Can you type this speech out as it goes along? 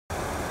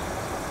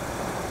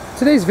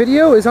Today's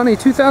video is on a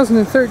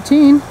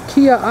 2013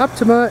 Kia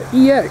Optima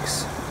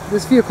EX.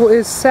 This vehicle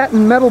is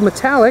satin metal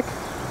metallic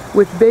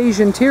with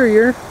beige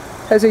interior,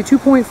 has a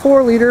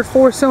 2.4 liter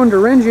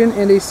 4-cylinder engine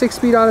and a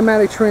 6-speed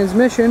automatic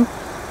transmission,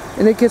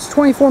 and it gets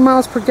 24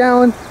 miles per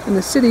gallon in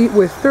the city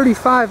with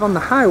 35 on the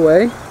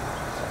highway,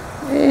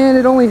 and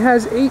it only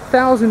has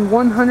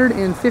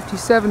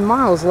 8,157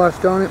 miles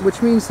left on it,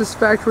 which means this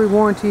factory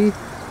warranty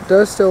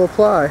does still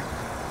apply.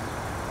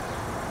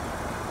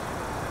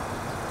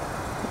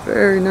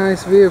 Very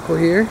nice vehicle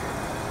here.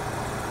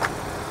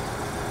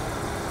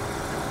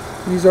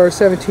 These are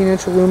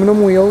 17-inch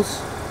aluminum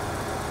wheels,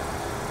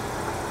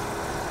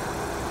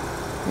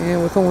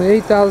 and with only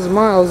 8,000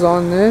 miles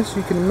on this,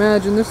 you can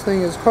imagine this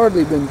thing has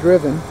hardly been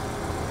driven.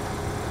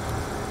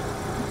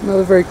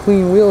 Another very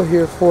clean wheel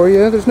here for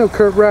you. There's no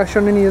curb rash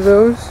on any of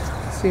those.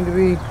 Seem to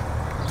be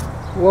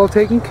well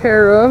taken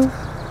care of.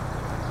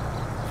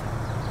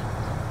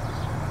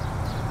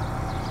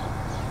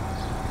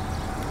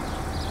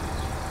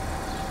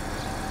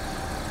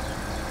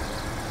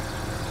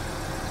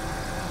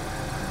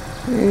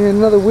 And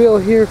another wheel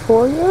here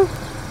for you.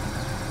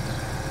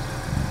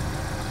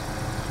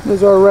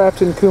 Those are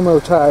wrapped in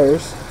Kumo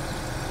tires.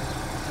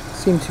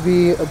 Seem to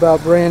be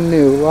about brand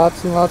new.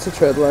 Lots and lots of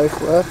tread life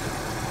left.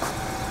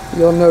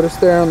 You'll notice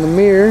there on the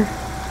mirror,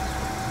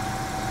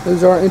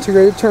 those are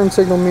integrated turn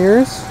signal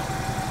mirrors.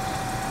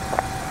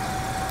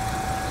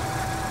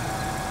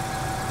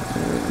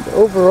 And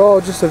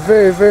overall, just a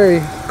very,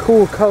 very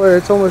cool color.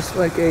 It's almost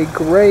like a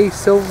gray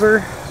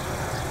silver.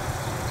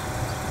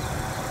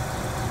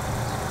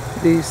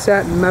 The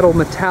satin metal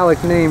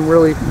metallic name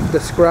really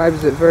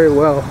describes it very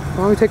well.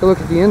 Let me take a look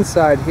at the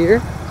inside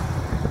here.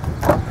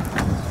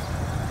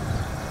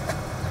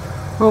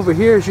 Over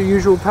here is your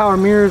usual power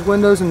mirrors,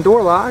 windows, and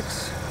door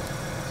locks.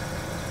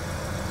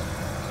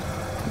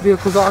 The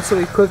vehicle is also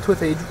equipped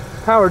with a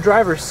power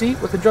driver's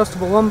seat with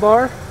adjustable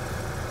lumbar.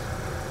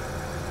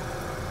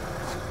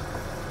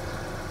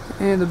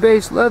 And the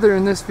base leather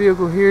in this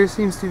vehicle here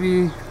seems to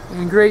be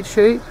in great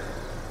shape.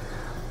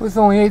 With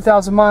only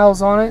 8,000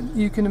 miles on it,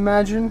 you can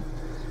imagine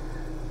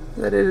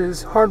that it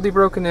is hardly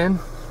broken in.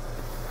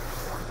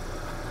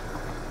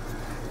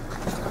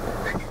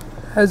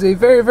 Has a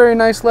very, very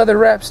nice leather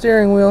wrapped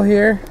steering wheel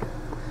here.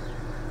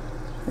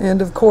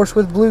 And of course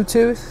with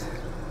Bluetooth,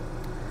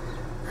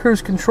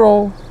 cruise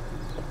control,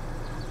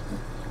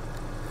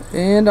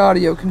 and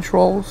audio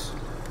controls.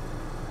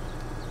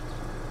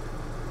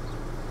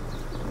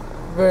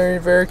 Very,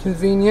 very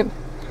convenient.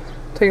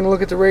 Taking a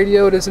look at the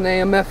radio, it is an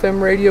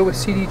AM/FM radio with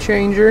CD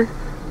changer.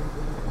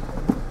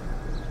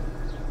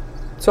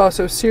 It's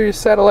also Sirius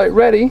satellite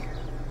ready,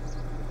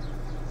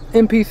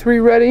 MP3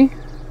 ready,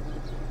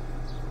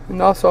 and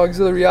also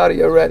auxiliary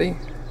audio ready.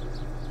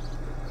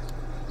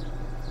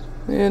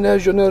 And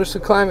as you'll notice, the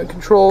climate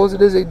controls,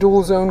 it is a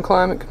dual zone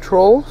climate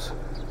controls.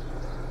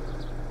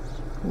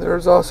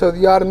 There's also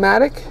the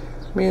automatic,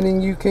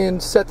 meaning you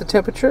can set the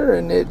temperature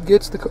and it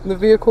gets the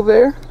vehicle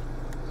there.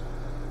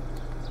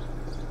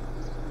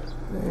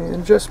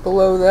 And just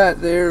below that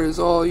there is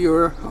all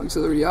your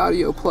auxiliary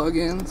audio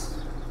plug-ins.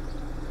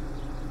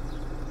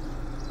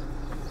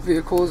 The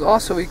vehicle is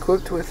also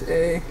equipped with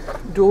a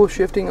dual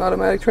shifting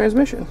automatic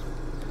transmission.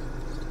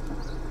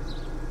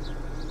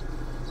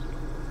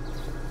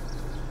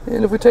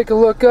 And if we take a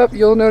look up,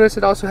 you'll notice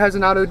it also has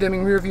an auto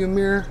dimming rear view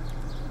mirror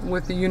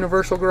with the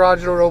universal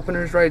garage door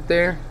openers right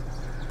there,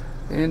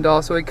 and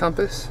also a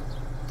compass.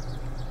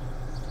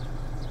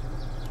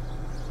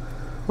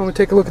 When we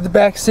take a look at the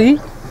back seat,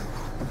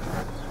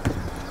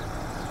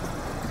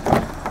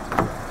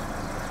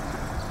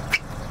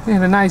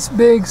 and a nice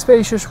big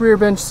spacious rear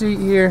bench seat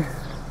here.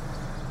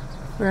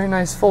 Very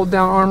nice fold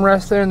down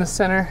armrest there in the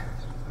center.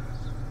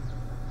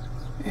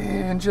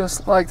 And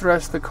just like the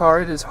rest of the car,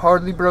 it is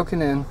hardly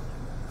broken in.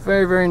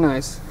 Very, very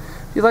nice.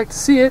 If you'd like to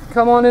see it,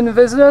 come on in and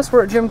visit us.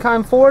 We're at Jim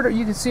Keim Ford, or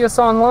you can see us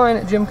online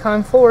at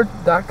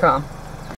jimkeimford.com.